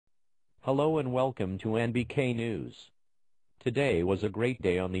Hello and welcome to NBK News. Today was a great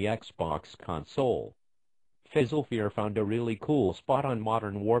day on the Xbox console. Fizzlefear found a really cool spot on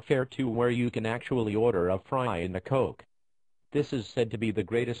Modern Warfare 2 where you can actually order a fry and a Coke. This is said to be the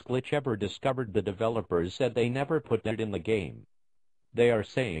greatest glitch ever discovered. The developers said they never put it in the game. They are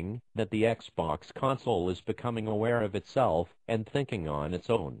saying that the Xbox console is becoming aware of itself and thinking on its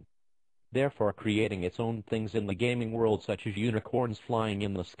own, therefore creating its own things in the gaming world, such as unicorns flying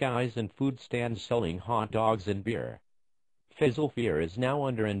in the skies and food stands selling hot dogs and beer. Fizzlefear is now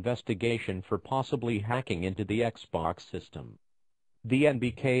under investigation for possibly hacking into the Xbox system. The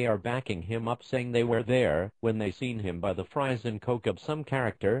NBK are backing him up, saying they were there when they seen him buy the fries and Coke of some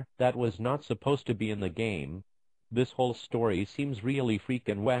character that was not supposed to be in the game. This whole story seems really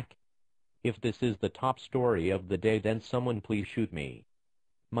freaking whack. If this is the top story of the day, then someone please shoot me.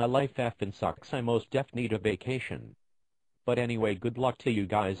 My life effing sucks. I most def need a vacation. But anyway, good luck to you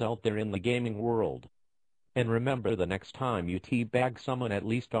guys out there in the gaming world. And remember, the next time you teabag someone, at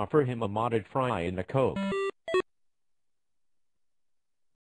least offer him a modded fry and a Coke.